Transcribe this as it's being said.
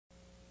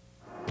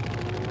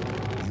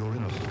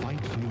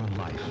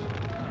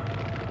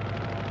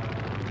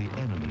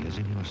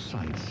in your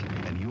sights,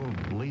 and you're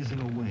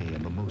blazing away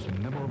in the most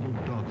memorable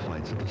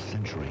dogfights of the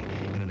century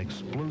in an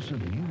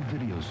explosive new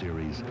video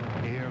series,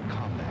 Air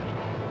Combat.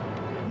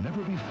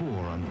 Never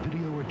before on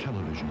video or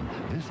television,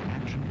 this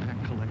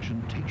action-packed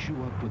collection takes you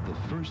up with the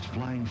first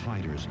flying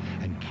fighters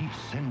and keeps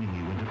sending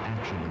you into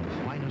action in the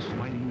finest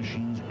fighting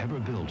machines ever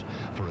built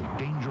for a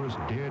dangerous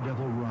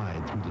daredevil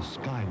ride through the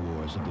sky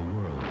wars of the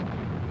world.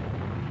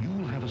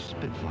 You'll have a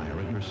Spitfire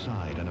at your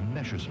side and a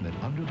Messerschmitt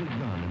under the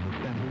gun in the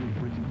Battle of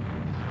Britain.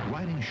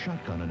 Riding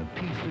shotgun in a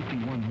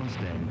P-51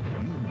 Mustang,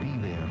 you'll be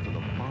there for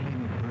the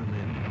bombing of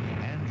Berlin,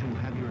 and you'll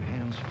have your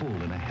hands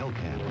full in a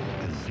Hellcat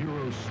as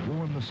Zeros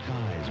swarm the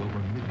skies over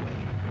Midway.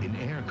 In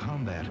air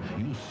combat,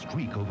 you'll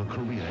streak over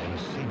Korea in a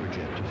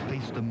Saberjet to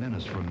face the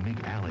menace from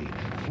Mink Alley,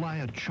 fly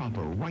a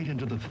chopper right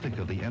into the thick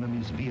of the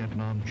enemy's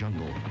Vietnam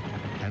jungle,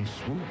 and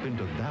swoop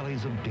into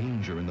valleys of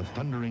danger in the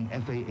thundering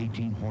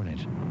Fa-18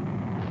 Hornet.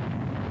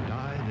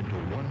 Dive into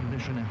one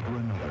mission after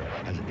another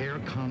as air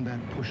combat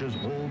pushes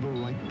all the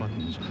right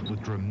buttons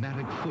with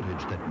dramatic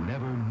footage that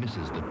never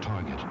misses the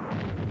target.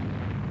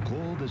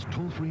 Call this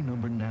toll-free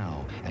number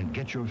now and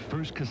get your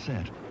first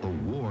cassette, The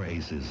War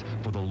Aces,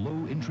 for the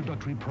low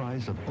introductory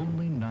price of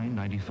only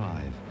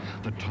 $9.95.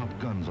 The top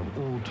guns of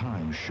all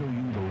time show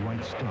you the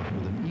right stuff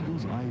with an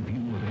eagle's eye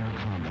view of air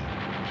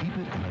combat. Keep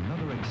it and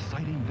another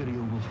exciting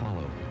video will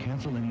follow.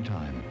 Cancel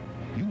anytime.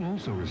 You'll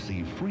also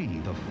receive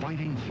free The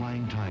Fighting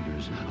Flying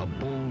Tigers, a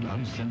bold,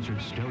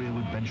 uncensored stereo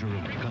adventure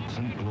of guts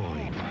and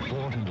glory,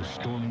 fought in the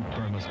stormy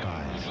Burma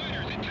skies.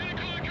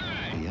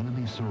 The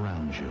enemy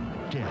surrounds you,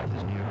 death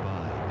is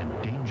nearby, and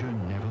danger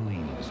never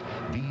leaves.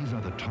 These are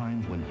the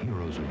times when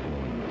heroes are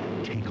born.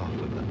 Take off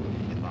with them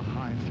in the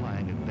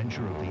high-flying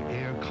adventure of the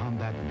Air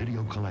Combat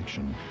Video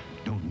Collection.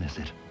 Don't miss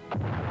it.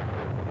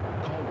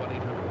 Call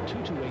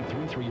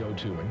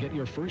 1-800-228-3302 and get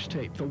your first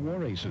tape, The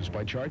War Aces,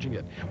 by charging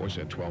it, or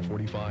send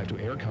 1245 to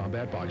Air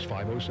Combat Box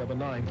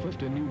 5079,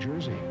 Clifton, New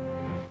Jersey.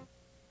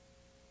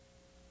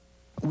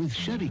 With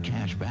Chevy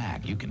Cash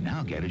Back, you can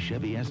now get a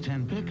Chevy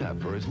S10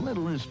 pickup for as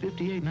little as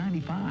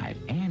 $58.95,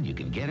 and you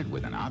can get it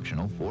with an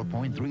optional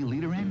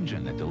 4.3-liter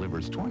engine that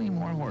delivers 20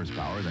 more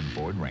horsepower than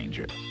Ford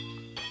Ranger,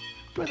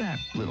 for that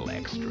little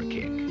extra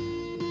kick.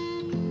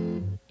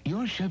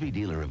 Your Chevy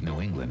dealer of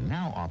New England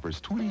now offers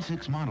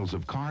 26 models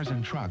of cars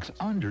and trucks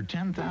under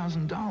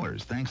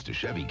 $10,000 thanks to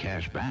Chevy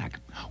Cash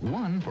Back.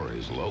 One for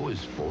as low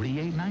as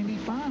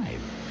 $48.95.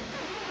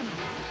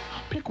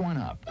 Pick one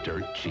up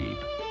dirt cheap.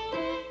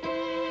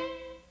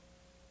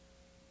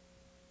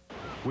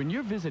 When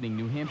you're visiting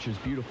New Hampshire's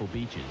beautiful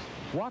beaches,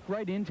 walk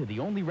right into the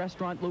only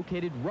restaurant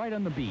located right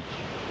on the beach,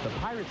 the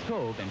Pirates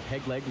Cove and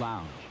Peg Leg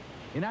Lounge.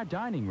 In our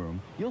dining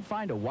room, you'll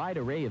find a wide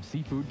array of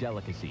seafood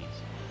delicacies,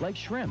 like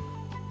shrimp,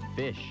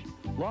 fish,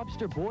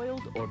 lobster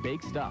boiled or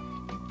baked stuffed,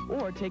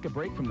 or take a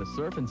break from the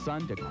surf and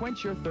sun to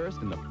quench your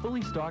thirst in the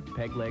fully stocked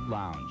Peg Leg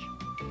Lounge.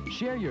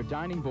 Share your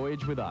dining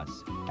voyage with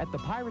us at the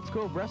Pirates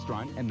Cove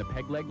Restaurant and the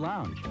Peg Leg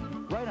Lounge,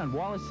 right on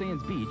Wallace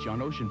Sands Beach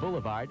on Ocean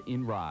Boulevard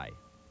in Rye.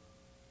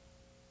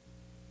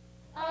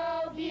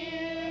 Oh,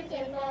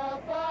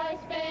 beautiful for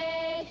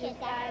spacious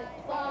skies,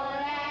 for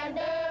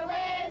amber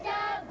waves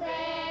of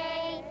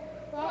gray,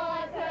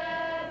 for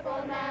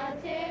purple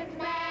mountains,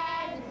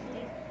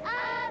 majesties,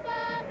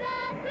 above the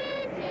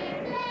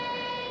fleeting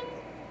plains.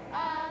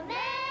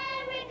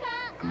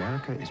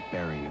 America is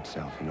burying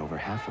itself in over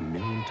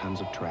 500,000 tons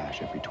of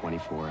trash every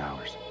 24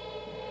 hours.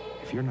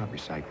 If you're not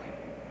recycling,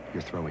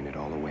 you're throwing it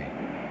all away.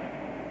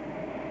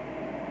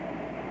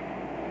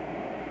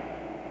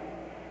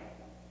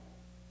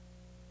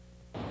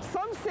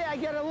 Some say I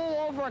get a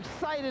little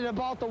overexcited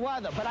about the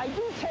weather, but I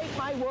do take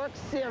my work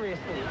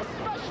seriously,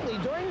 especially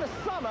during the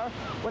summer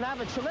when I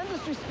have a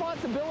tremendous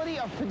responsibility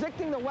of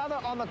predicting the weather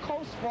on the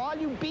coast for all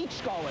you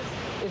beachgoers.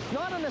 It's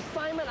not an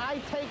assignment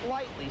I take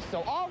lightly,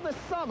 so all this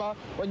summer,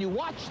 when you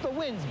watch the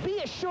winds, be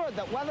assured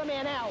that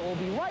Weatherman Al will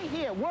be right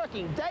here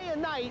working day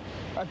and night,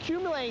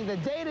 accumulating the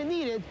data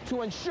needed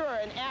to ensure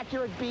an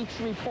accurate beach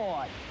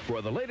report.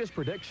 For the latest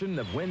prediction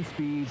of wind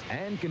speeds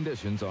and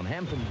conditions on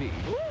Hampton Beach,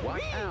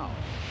 watch Al.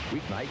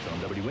 Weeknights on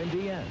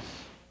WNDS.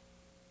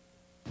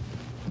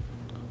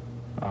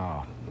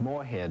 Oh,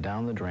 more hair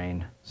down the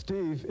drain.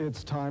 Steve,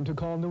 it's time to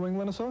call New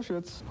England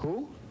Associates.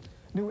 Who?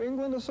 New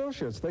England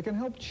Associates. They can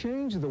help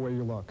change the way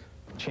you look.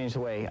 Change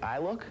the way I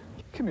look?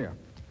 Come here.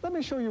 Let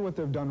me show you what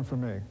they've done for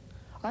me.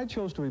 I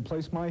chose to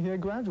replace my hair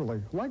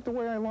gradually, like the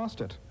way I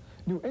lost it.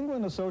 New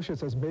England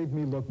Associates has made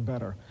me look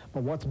better.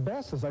 But what's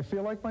best is I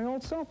feel like my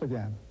old self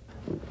again.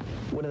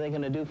 What are they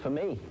going to do for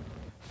me?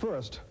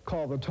 First,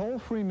 call the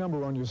toll-free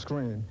number on your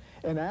screen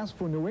and ask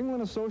for New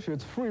England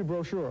Associates' free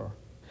brochure.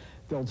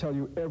 They'll tell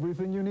you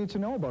everything you need to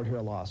know about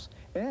hair loss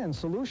and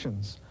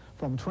solutions,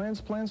 from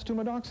transplants to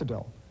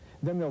minoxidil.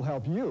 Then they'll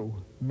help you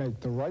make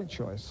the right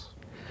choice.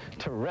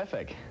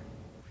 Terrific.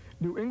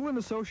 New England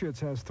Associates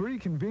has 3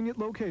 convenient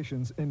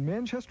locations in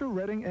Manchester,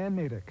 Reading, and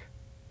Natick.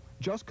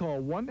 Just call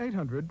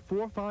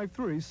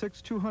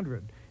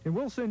 1-800-453-6200 and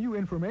we'll send you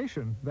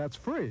information that's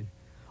free.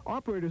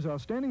 Operators are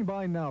standing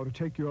by now to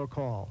take your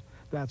call.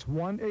 That's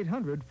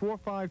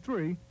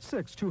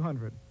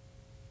 1-800-453-6200.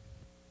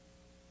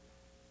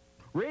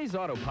 Ray's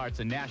Auto Parts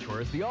in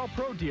Nashua is the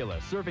all-pro dealer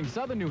serving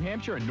southern New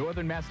Hampshire and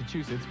northern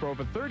Massachusetts for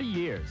over 30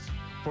 years.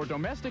 For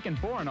domestic and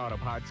foreign auto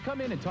parts,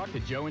 come in and talk to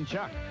Joe and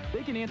Chuck.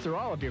 They can answer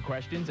all of your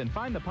questions and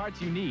find the parts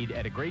you need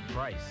at a great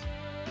price.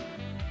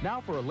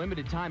 Now for a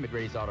limited time at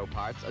Ray's Auto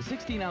Parts, a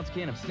 16-ounce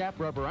can of Snap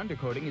Rubber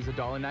Undercoating is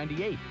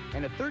 $1.98,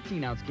 and a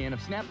 13-ounce can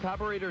of Snap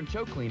Carburetor and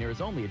Choke Cleaner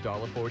is only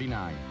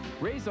 $1.49.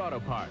 Ray's Auto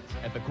Parts,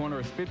 at the corner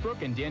of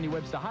Spitbrook and Daniel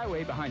Webster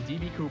Highway behind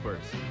D.B.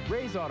 Cooper's.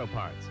 Ray's Auto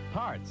Parts.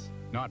 Parts,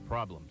 not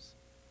problems.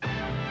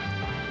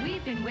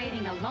 We've been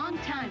waiting a long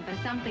time for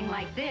something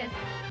like this.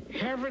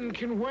 Heaven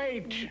can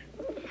wait.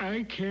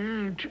 I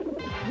can't.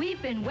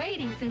 We've been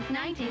waiting since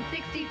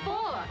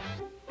 1964.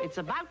 It's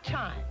about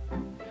time.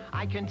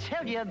 I can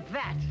tell you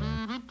that.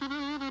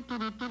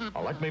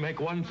 Let me make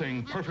one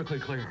thing perfectly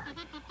clear.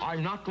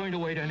 I'm not going to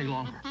wait any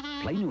longer.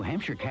 Play New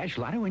Hampshire Cash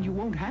Lotto and you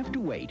won't have to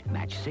wait.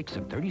 Match 6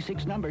 of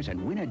 36 numbers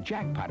and win a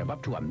jackpot of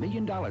up to $1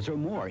 million or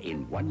more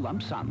in one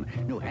lump sum.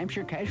 New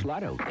Hampshire Cash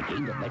Lotto, the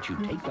game that lets you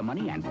take the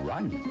money and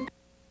run.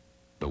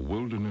 The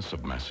wilderness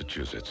of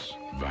Massachusetts,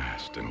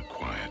 vast and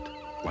quiet,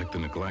 like the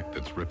neglect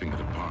that's ripping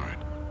it apart.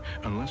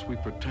 Unless we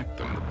protect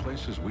them, the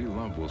places we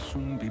love will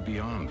soon be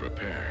beyond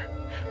repair.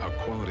 Our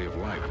quality of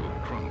life will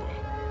crumble.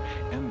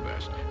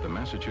 ENVest, the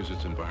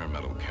Massachusetts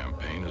Environmental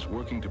Campaign, is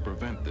working to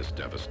prevent this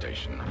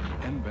devastation.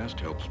 ENVest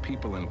helps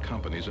people and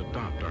companies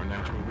adopt our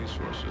natural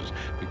resources,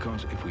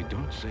 because if we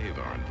don't save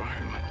our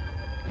environment,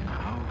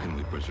 how can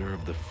we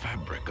preserve the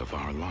fabric of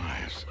our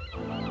lives?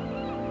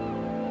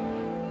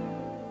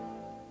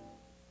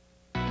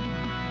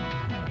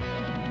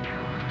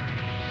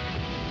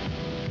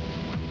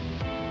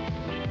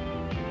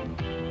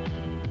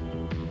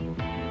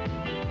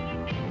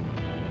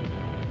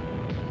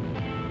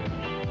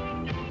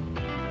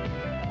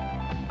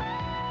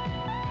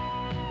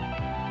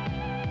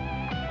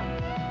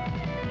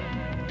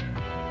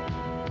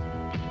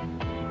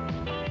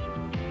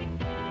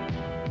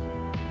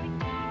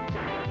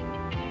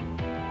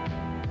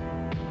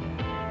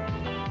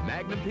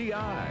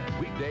 PI,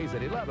 weekdays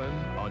at 11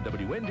 on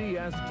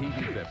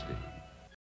WNDS-TV 50.